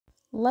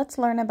Let's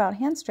learn about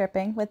hand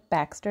stripping with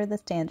Baxter the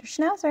Standard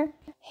Schnauzer.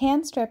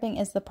 Hand stripping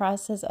is the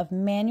process of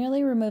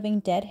manually removing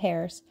dead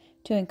hairs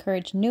to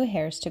encourage new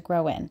hairs to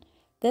grow in.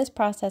 This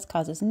process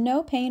causes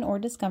no pain or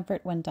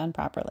discomfort when done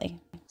properly.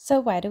 So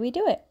why do we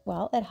do it?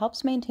 Well, it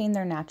helps maintain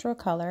their natural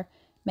color,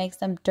 makes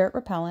them dirt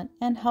repellent,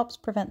 and helps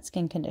prevent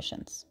skin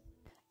conditions.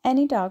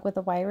 Any dog with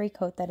a wiry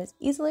coat that is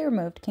easily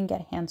removed can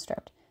get hand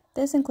stripped.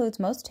 This includes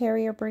most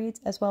terrier breeds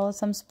as well as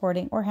some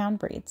sporting or hound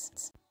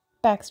breeds.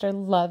 Baxter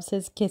loves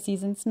his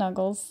kissies and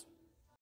snuggles.